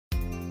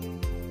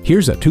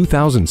Here's a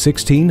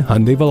 2016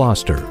 Hyundai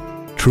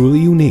Veloster. Truly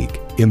unique,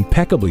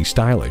 impeccably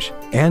stylish,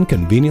 and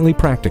conveniently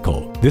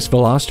practical, this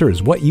Veloster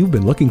is what you've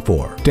been looking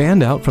for.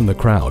 Stand out from the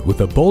crowd with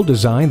a bold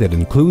design that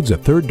includes a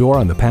third door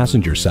on the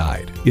passenger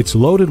side. It's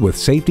loaded with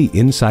safety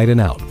inside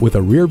and out with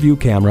a rear view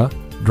camera,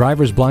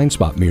 driver's blind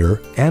spot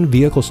mirror, and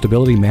vehicle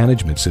stability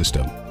management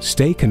system.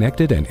 Stay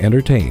connected and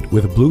entertained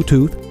with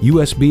Bluetooth,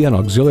 USB and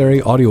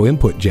auxiliary audio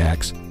input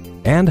jacks,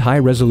 and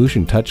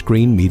high-resolution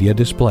touchscreen media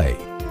display.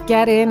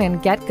 Get in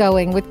and get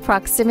going with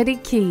Proximity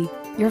Key.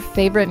 Your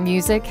favorite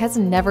music has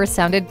never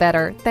sounded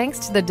better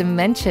thanks to the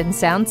Dimension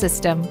sound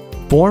system.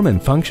 Form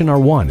and function are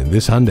one in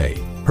this Hyundai.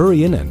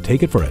 Hurry in and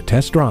take it for a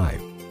test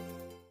drive.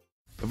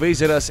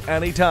 Visit us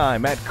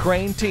anytime at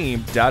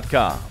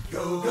crainteam.com.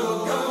 Go, go.